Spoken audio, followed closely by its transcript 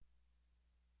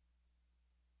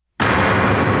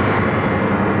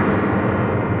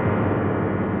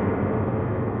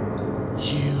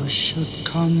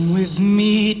come with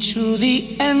me to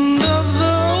the end of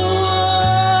the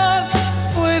world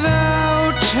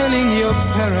without telling your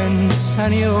parents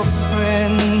and your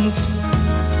friends.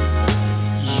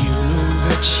 You know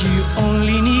that you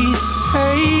only need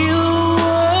say a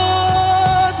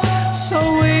word, so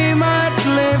we might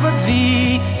live at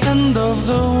the end of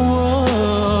the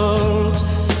world.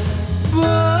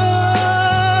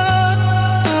 But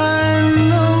I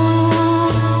know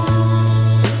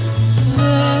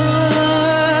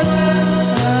that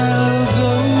I'll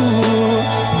go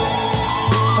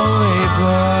away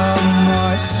by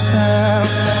myself.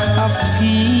 I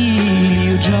feel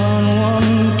you don't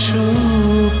want to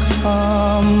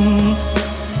come.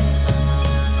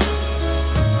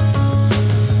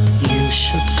 You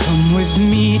should come with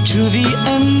me to the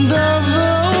end of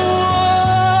the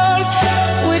world.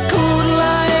 We could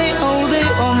lie all day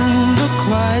on the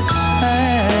quiet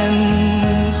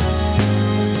sands.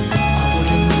 I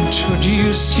would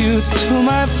introduce you to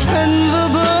my friend the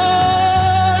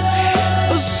bird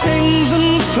who sings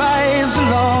and flies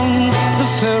along the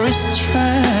fairy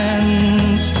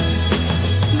strands.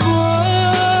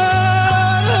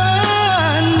 But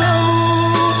I know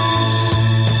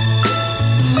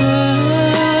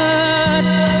that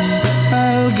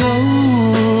I'll go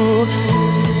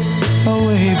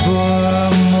away by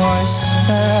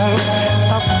myself.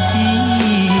 I feel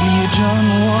you don't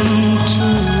want to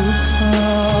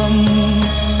come.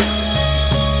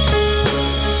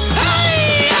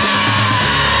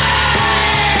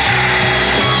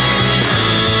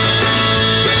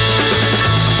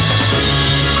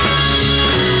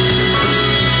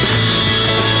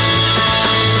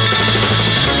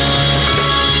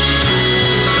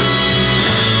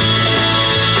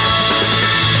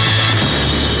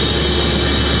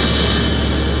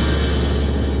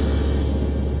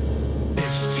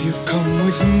 You come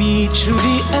with me to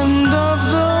the end of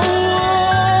the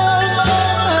world.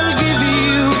 I'll give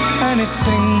you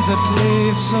anything that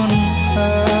lives on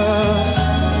earth.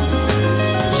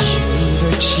 You know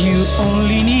that you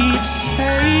only need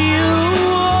say a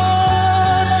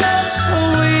word, so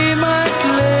we might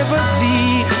live at the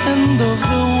end of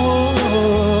the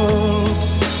world.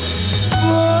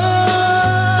 But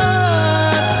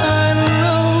I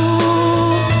know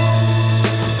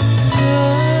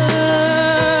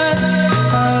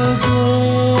I'll go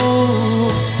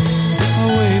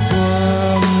away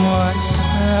by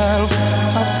myself.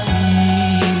 I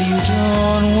feel you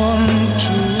don't want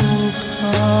to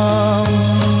come.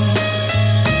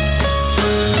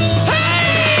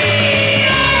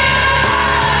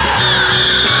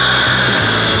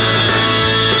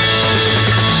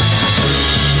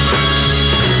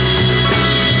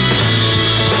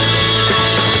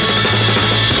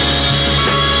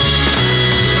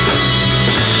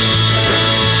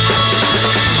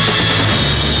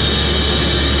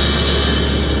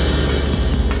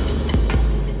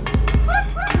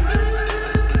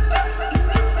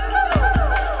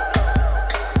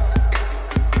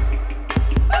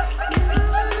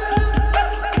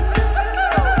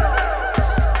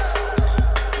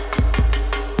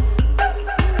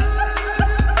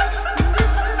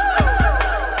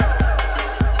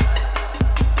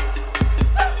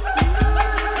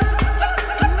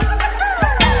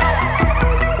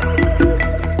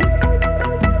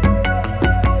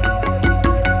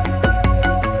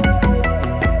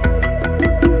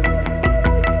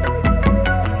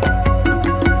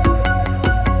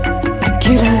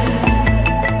 Achilles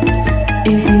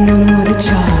is no more the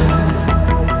child.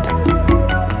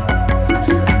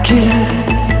 Achilles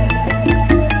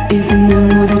is no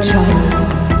more the child.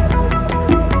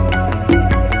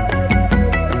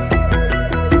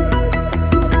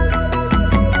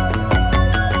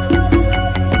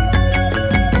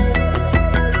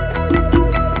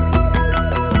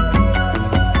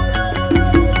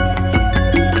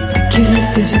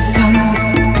 Achilles is your son.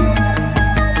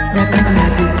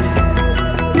 Recognize it.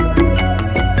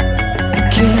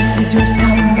 Achilles is your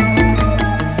son.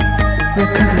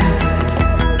 Recognize it.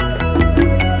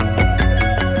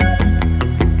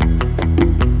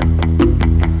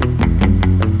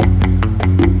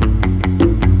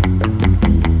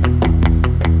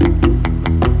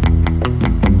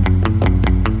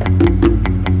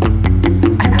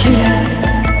 Achilles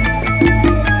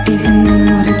is no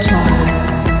more the child.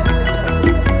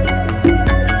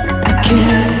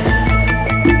 Achilles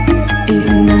is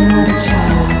no more the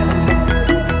child.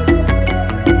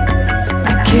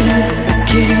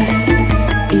 Achilles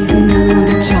is no more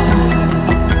the child.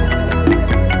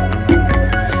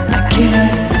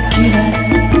 Achilles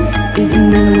is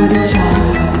no more the child.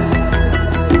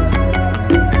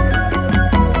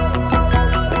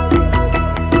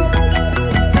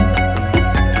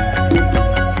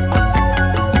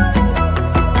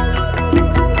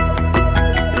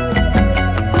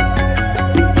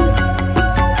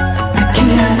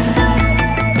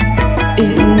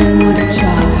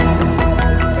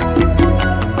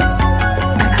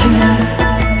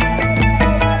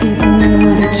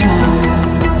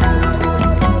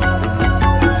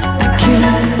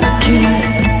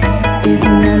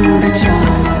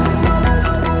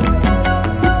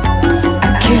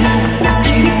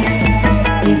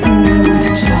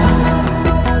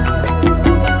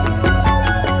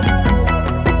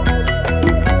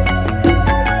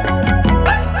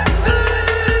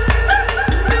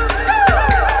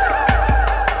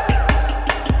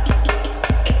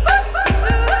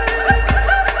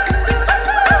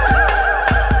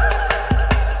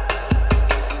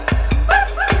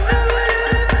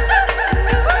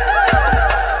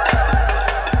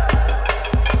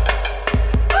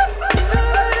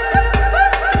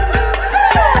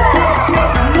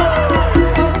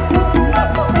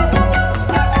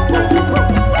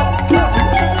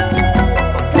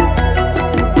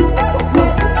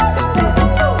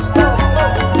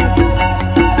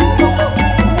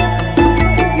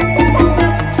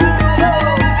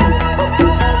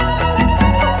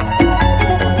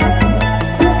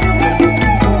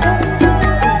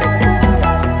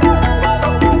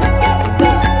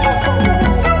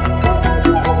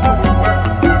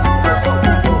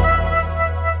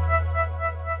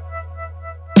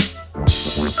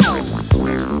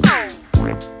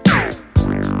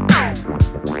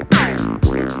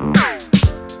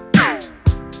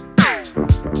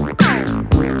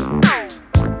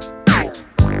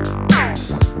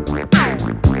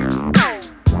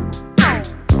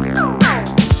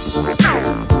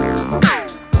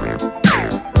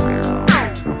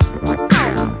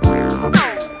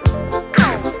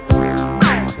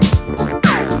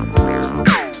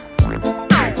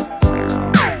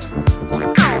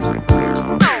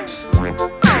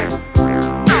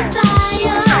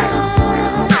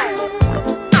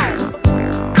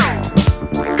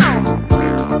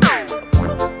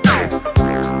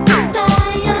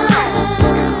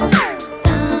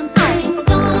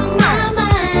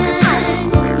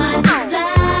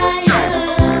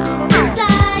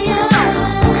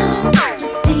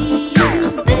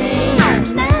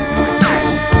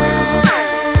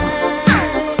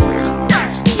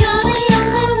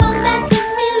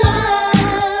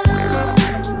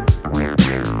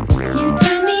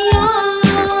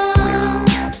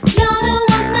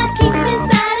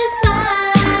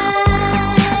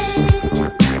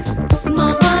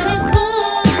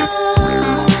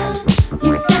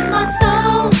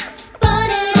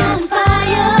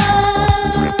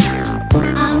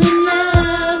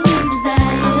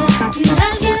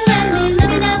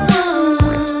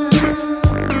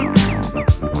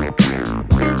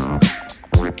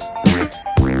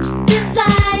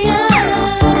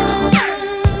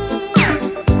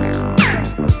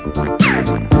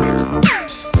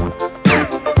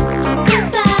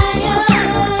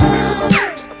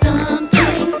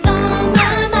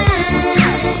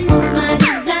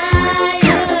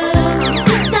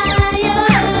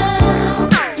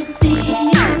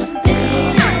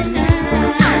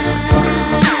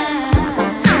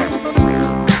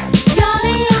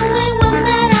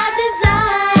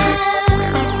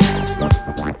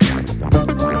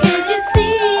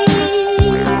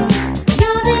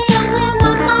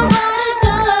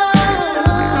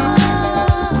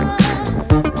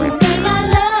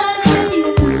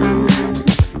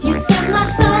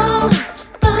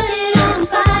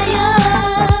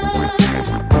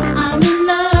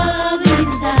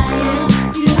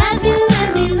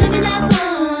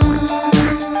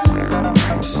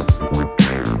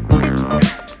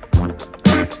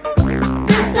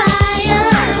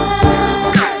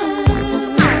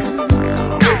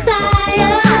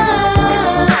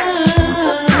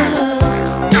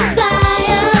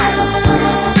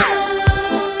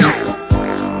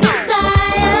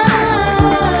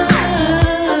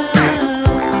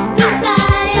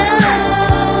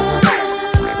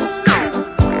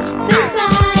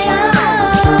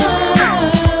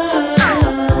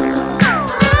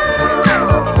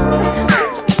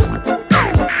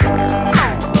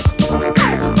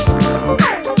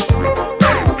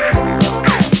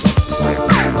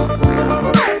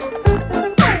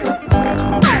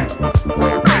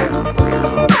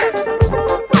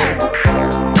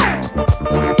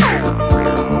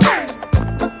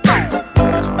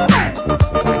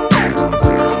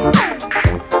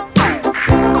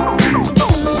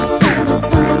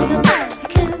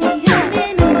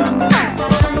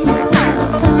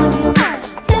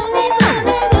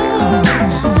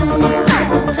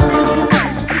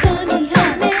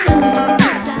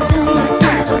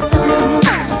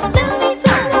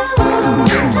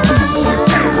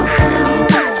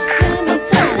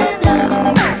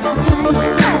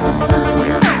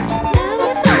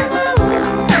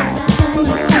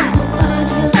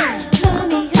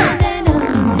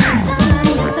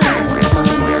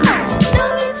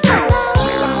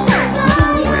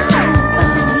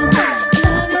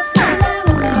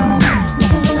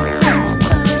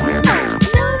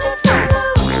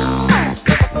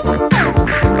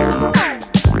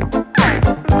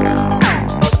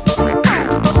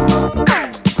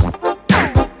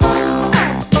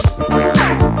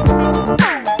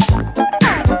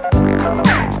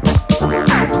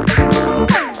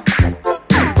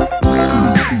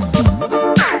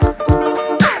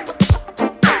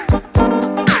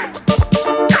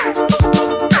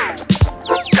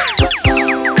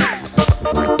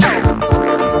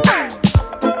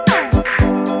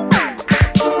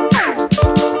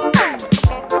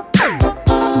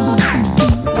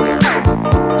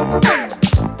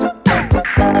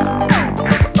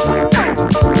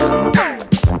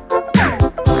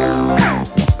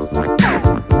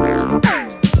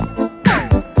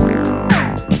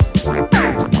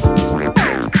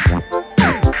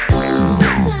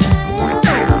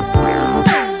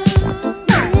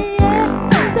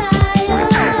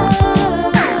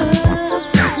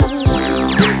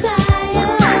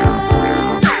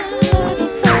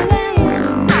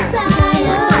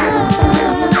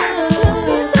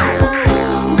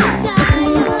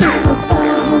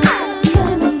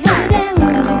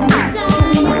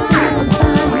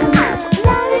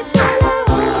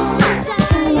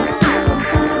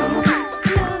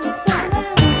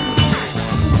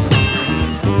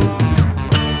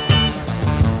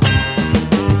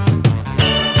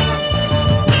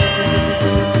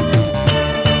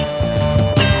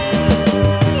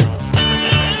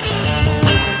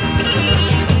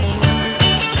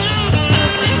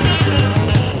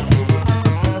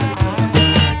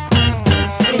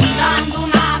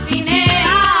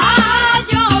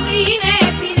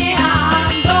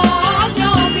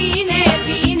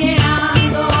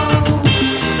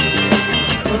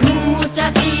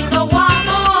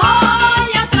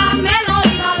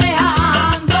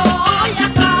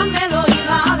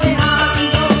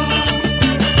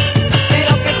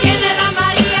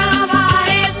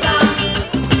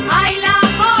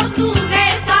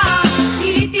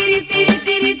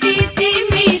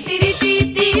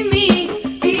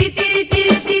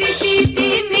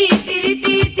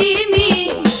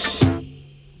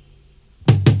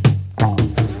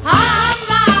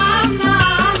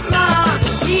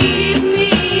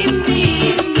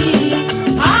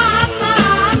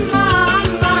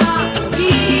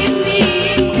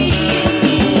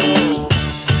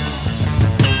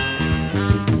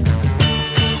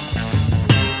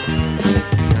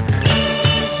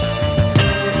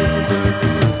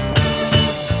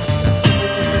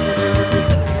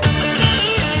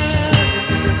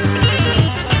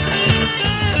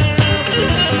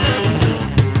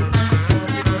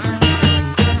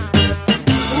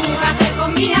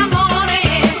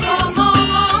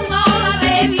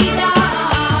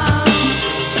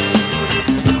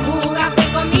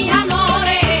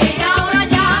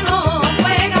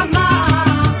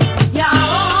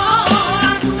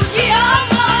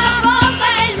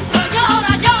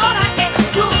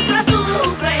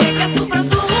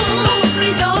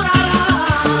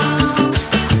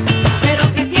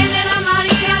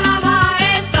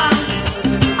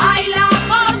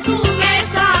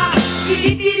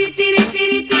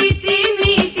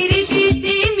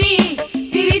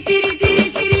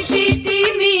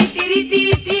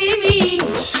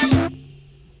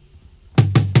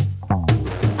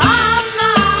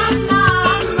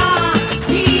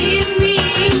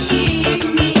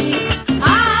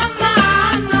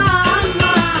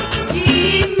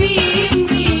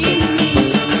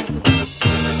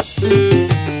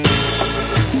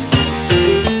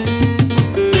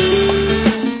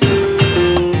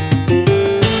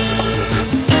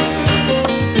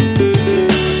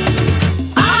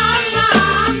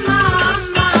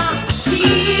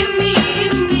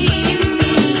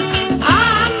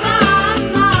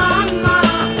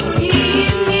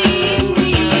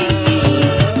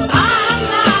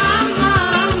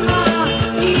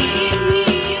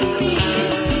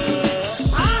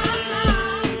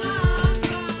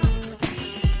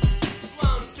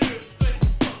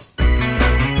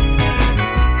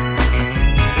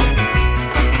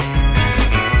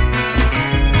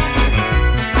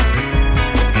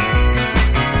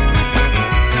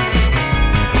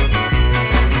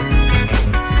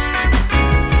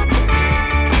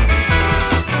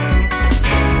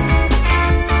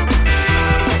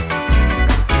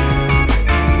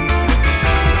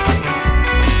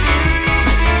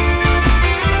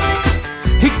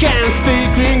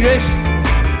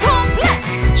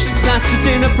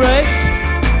 Christina Prey.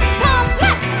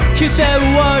 Complex. She said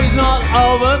war is not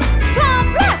over.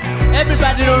 Complex.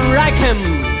 Everybody don't like him.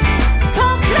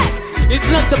 Complex. It's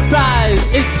not the prize,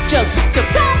 it's just a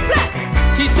Complex.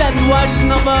 He said war is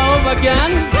never over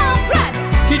again. Complex.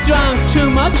 He drank too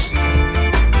much.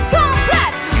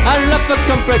 Complex. I love the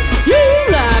complex. You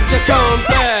love the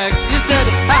complex. You said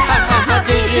ha ha ha ha.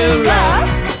 Did you love?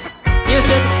 You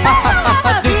said ha ha ha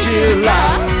ha. Did you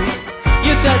love?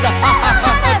 You said ha ha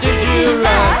ha ha. Did you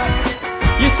love?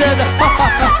 You said ha ha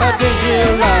ha ha. Did you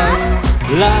love?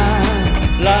 La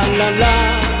la la la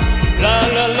la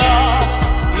la la la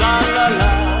la la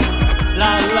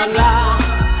la la la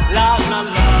la la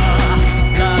la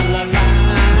la.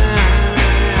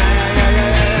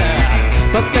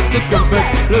 Forget the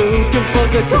complex, looking for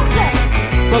the complex.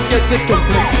 Forget the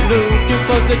complex, looking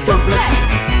for the complex.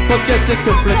 Forget the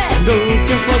complex,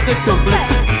 looking for the complex.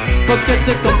 Forget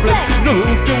the complex,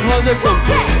 looking for the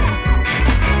complex.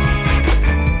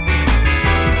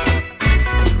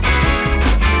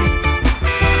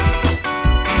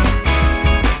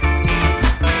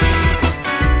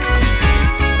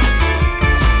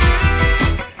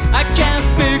 I can't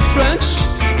speak French.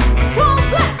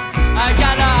 Complex. I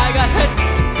got hit.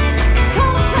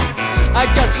 Complex. I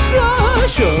got slow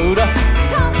shoulder.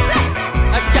 Complex.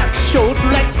 I got short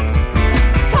leg.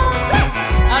 Complex.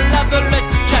 I love the red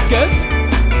jacket.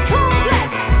 Complex.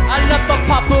 I love the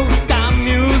paprika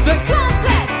music.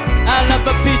 Complex. I love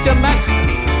the Peter Max.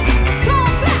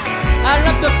 Complex. I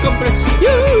love the complex.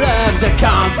 You love the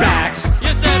complex.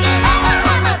 You said ha ha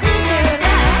ha ha. Did you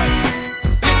love?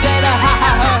 You said ha ha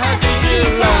ha ha. Did you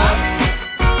love?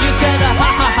 You said ha ha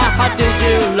ha ha. Did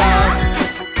you love?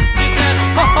 You said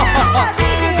ha ha ha ha.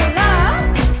 Did you love?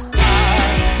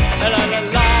 La la la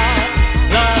la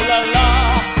la la la la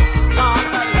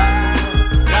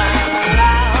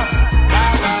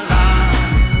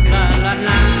la la la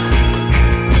la.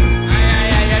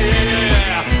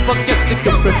 Forget the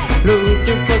complex,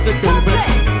 looking for the complex.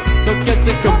 Forget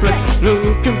the complex,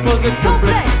 looking for the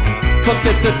complex.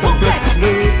 Forget the complex,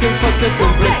 looking for the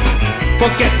complex.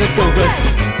 Forget the complex,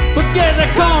 forget the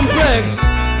complex.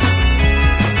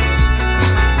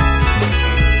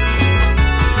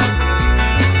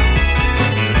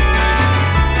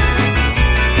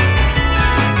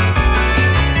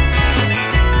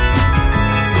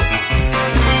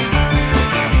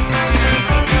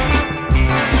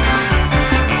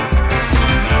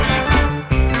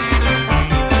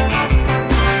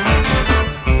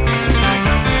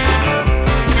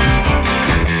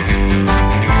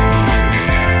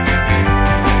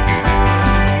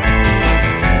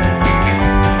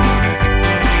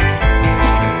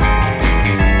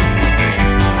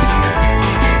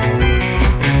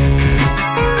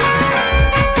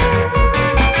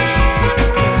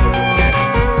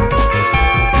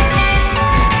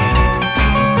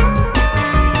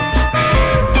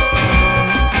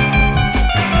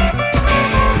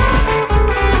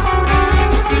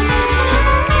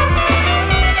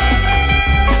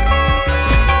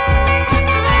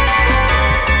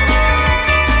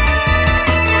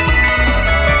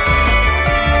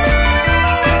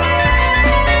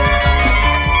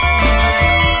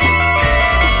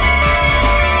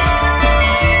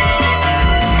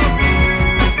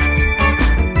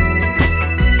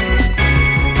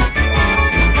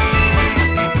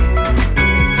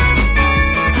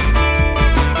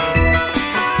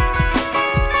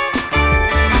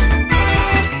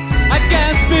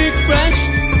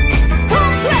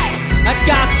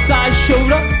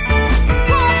 Shoulder.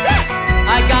 Complex.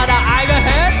 I got an iron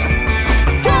head.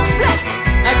 Complex.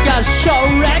 I got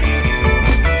short leg.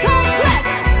 Complex.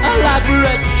 I like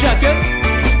red jacket.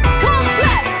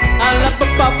 Complex. I love the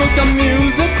bubblegum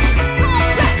music.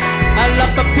 Complex. I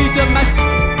love the Peter Max.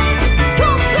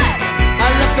 Complex. I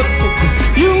love the focus.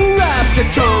 You rap the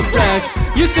complex.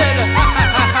 You said ha ha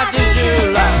ha ha. Did you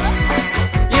love?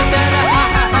 You said ha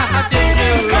ha ha ha. Did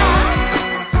you love?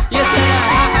 You said ha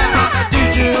ha ha ha.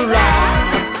 Did you love?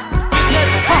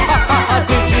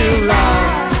 Did you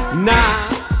love? Nah,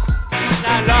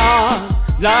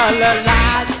 la la la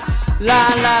la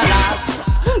la la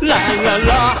la la la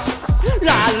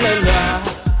la la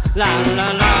la la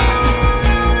la.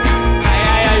 Ay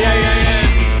ay ay ay ay.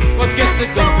 Forget the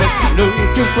complex,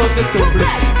 looking for the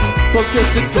complex. Forget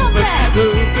the complex,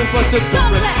 looking for the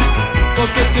complex.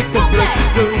 Forget the complex,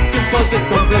 looking for the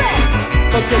complex.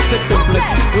 Forget the complex,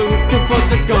 looking for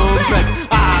the complex.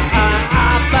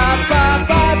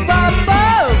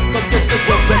 Forget the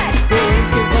complex,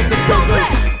 looking for the complex.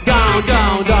 Down,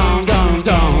 down, down, down,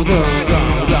 down, down,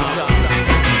 down, down.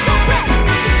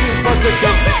 Looking for the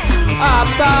complex.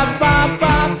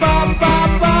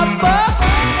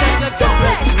 Forget the complex.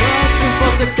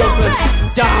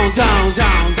 down,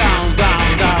 down, down,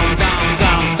 down, down, down,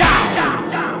 down, down,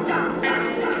 down.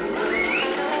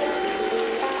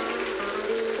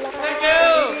 Thank you.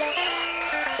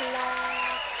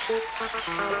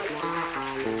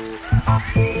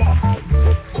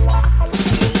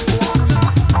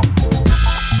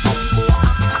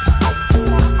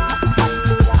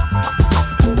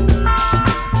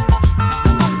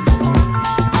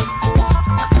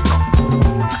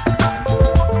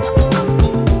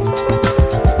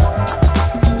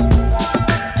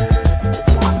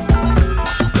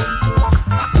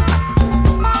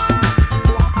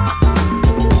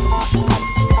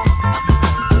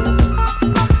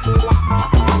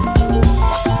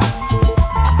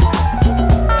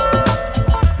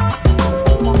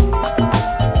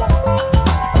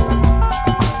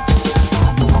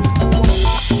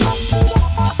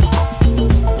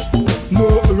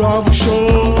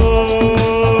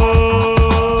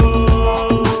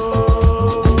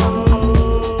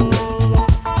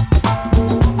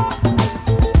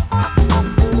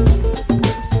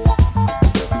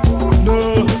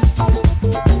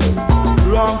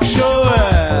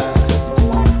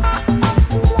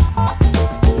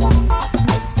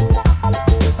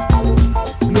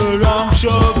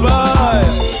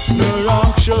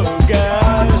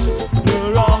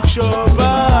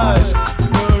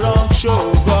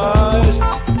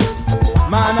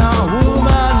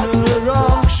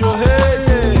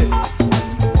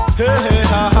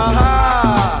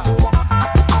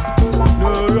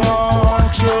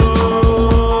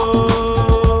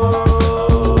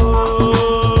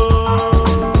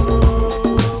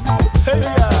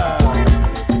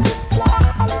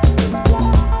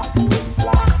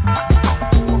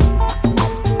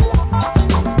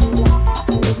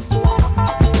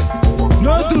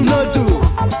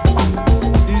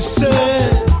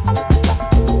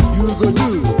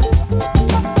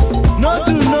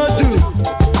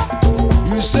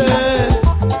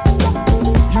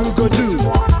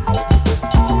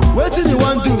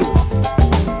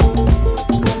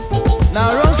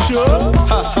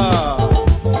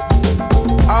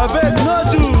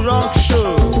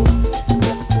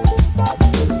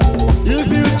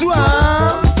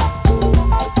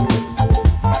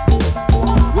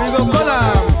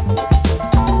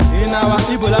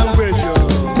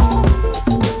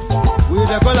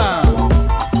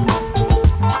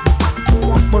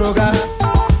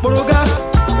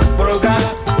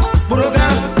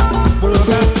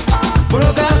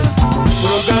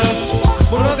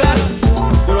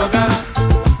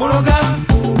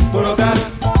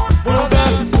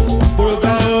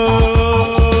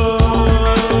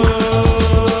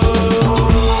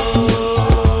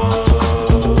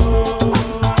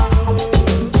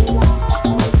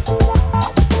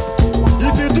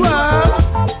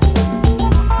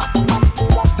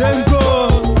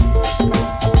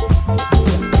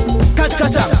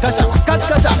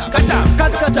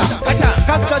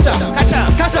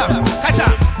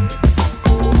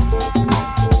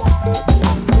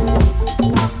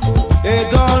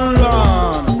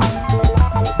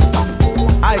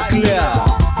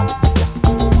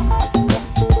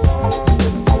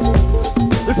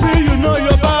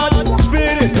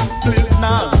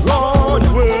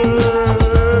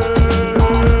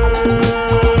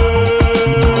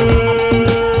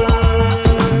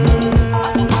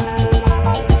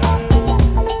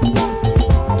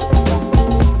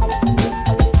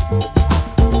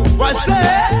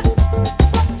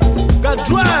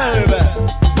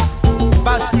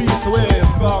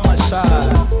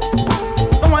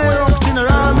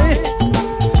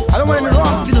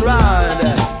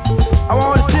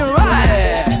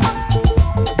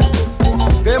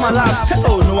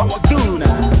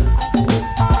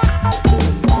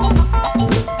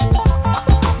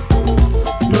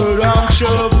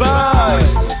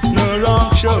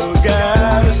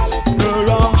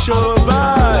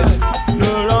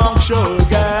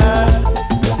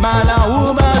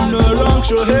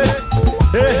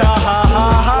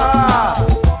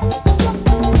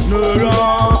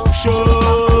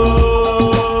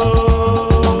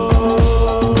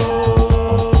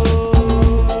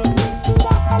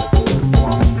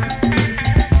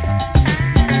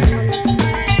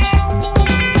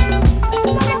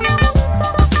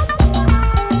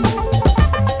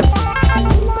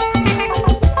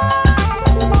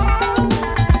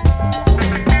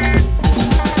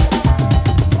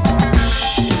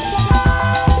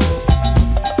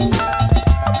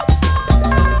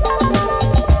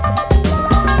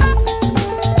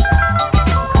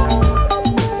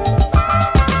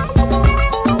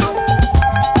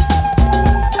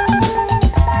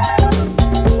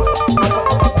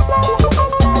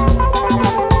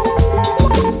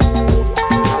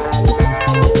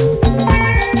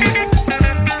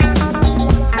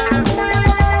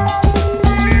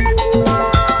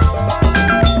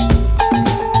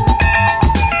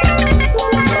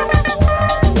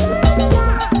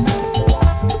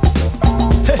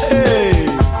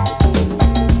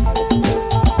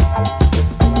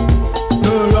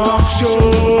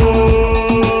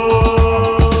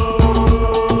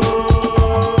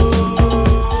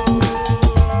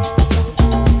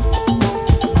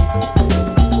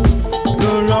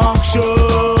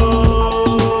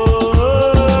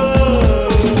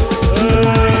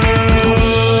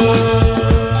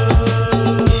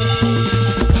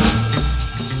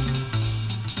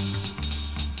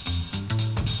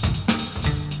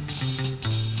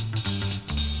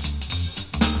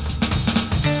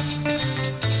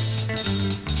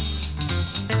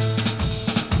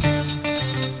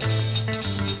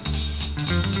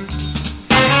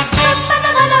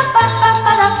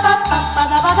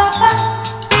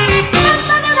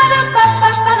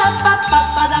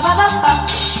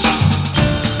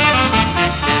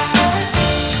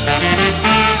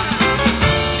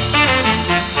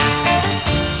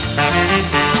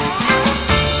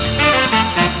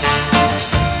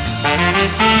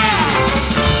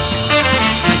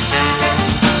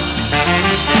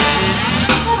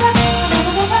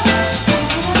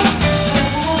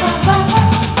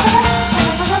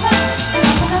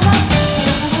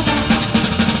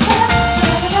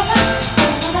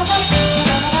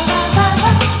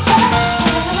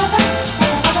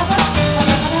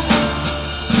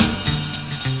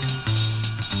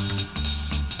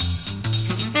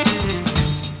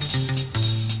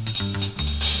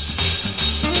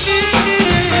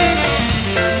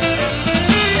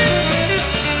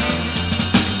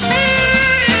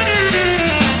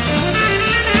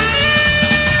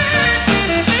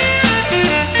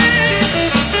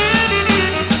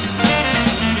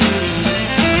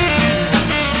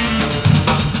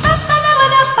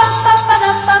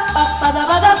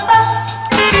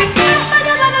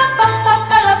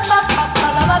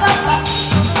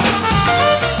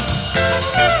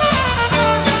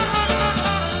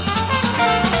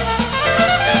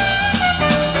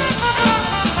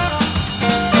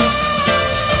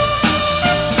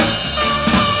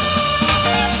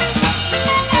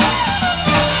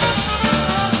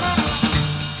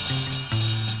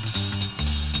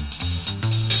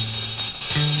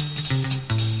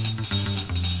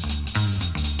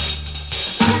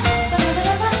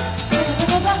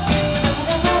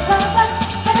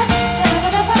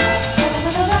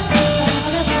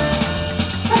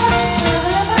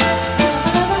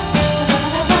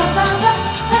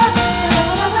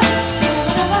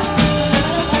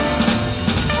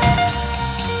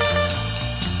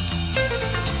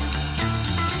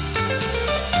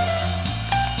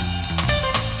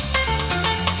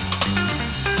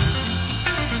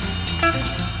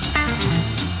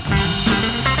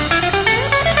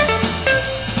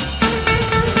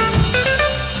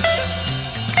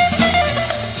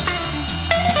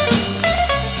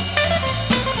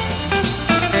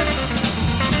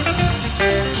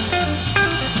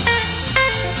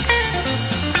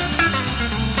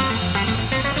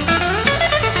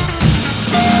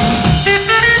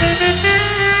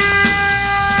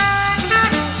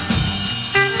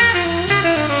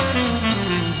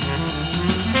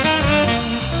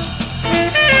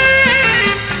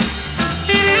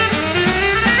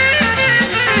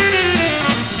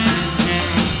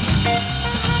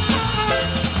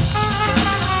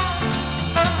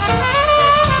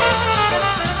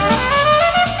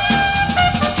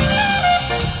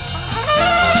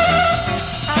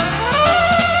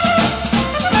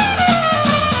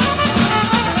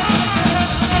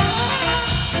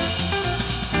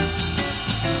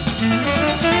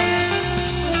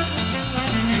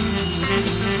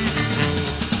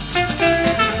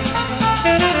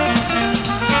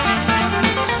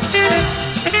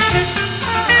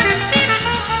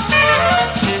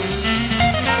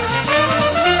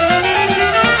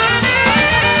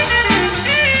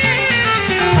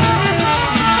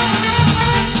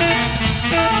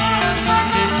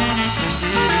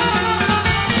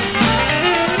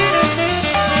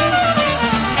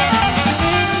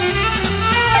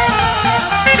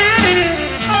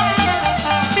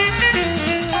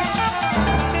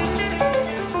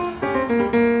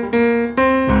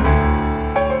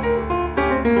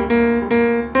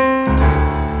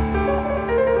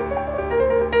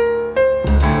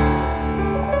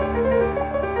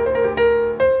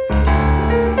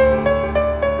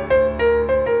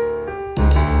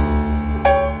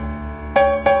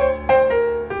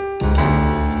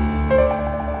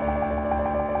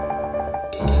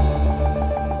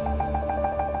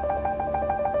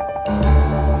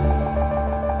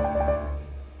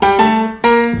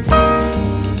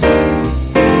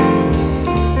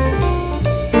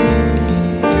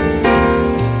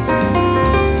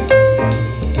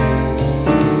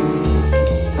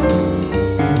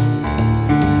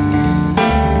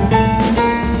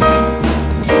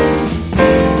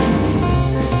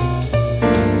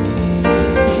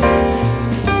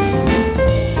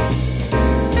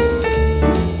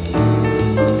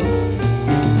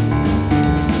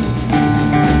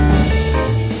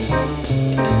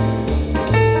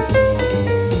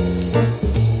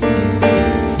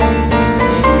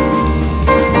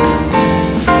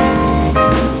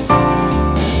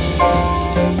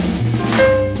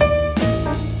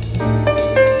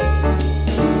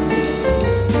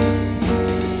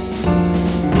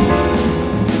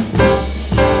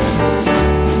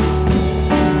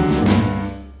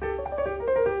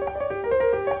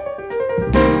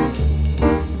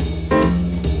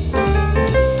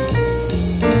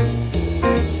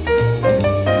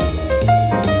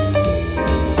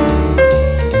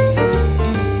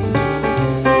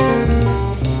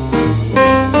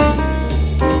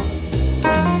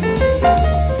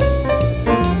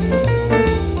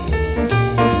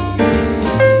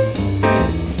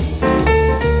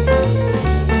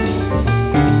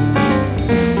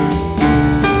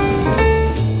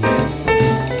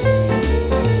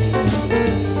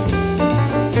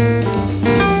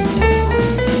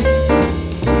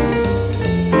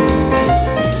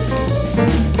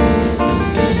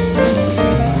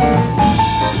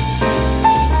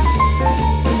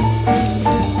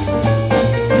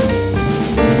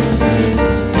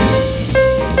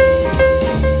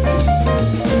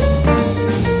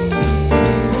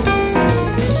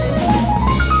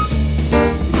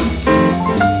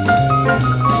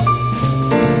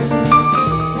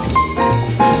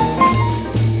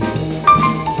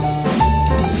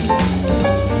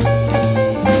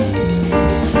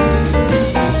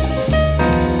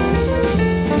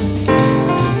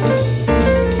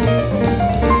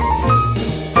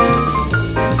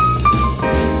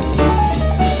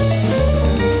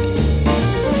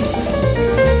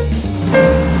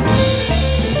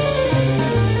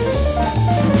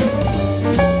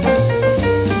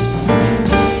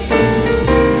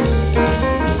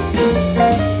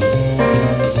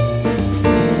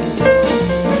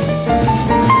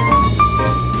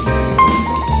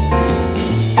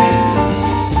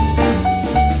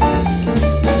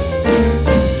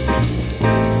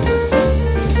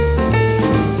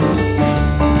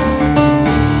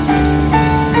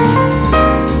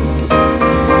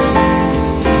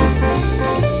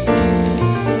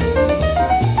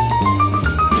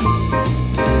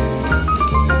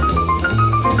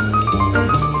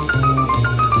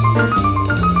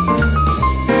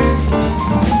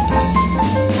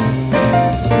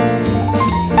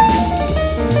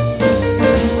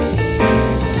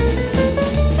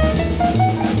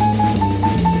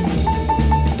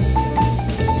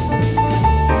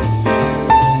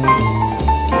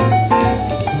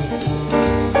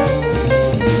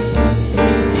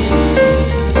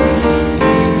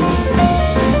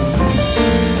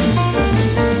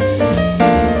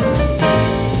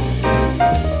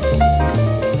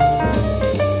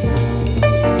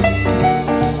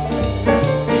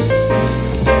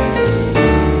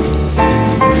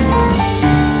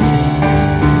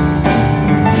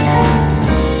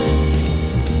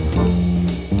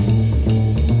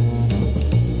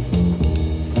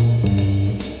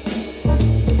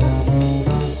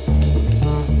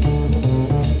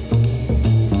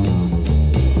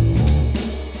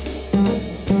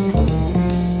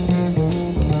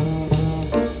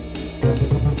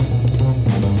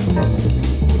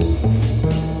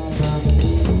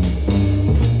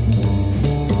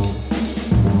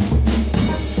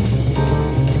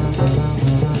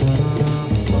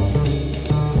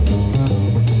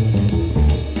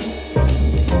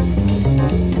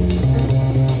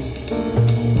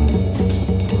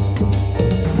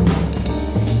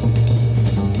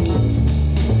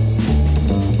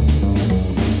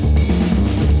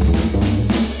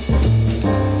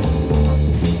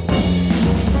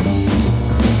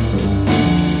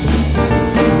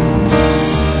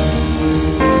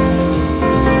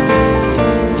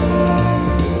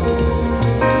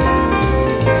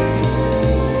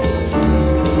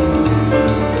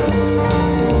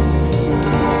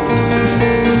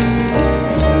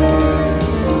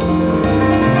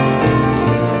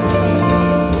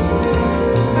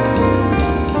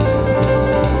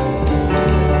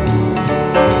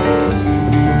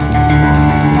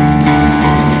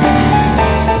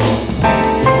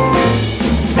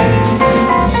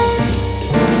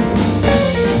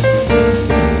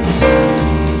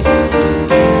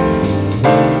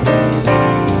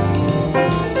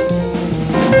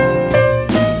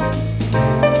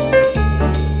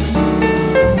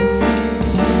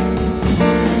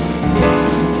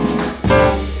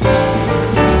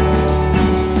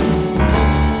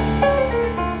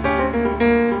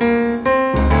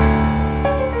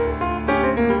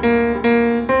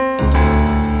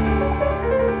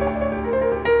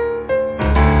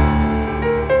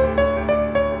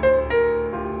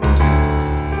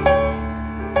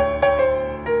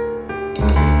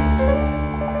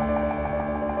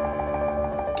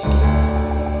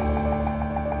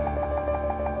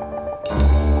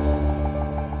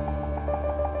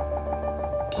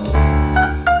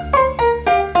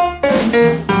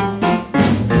 Complex.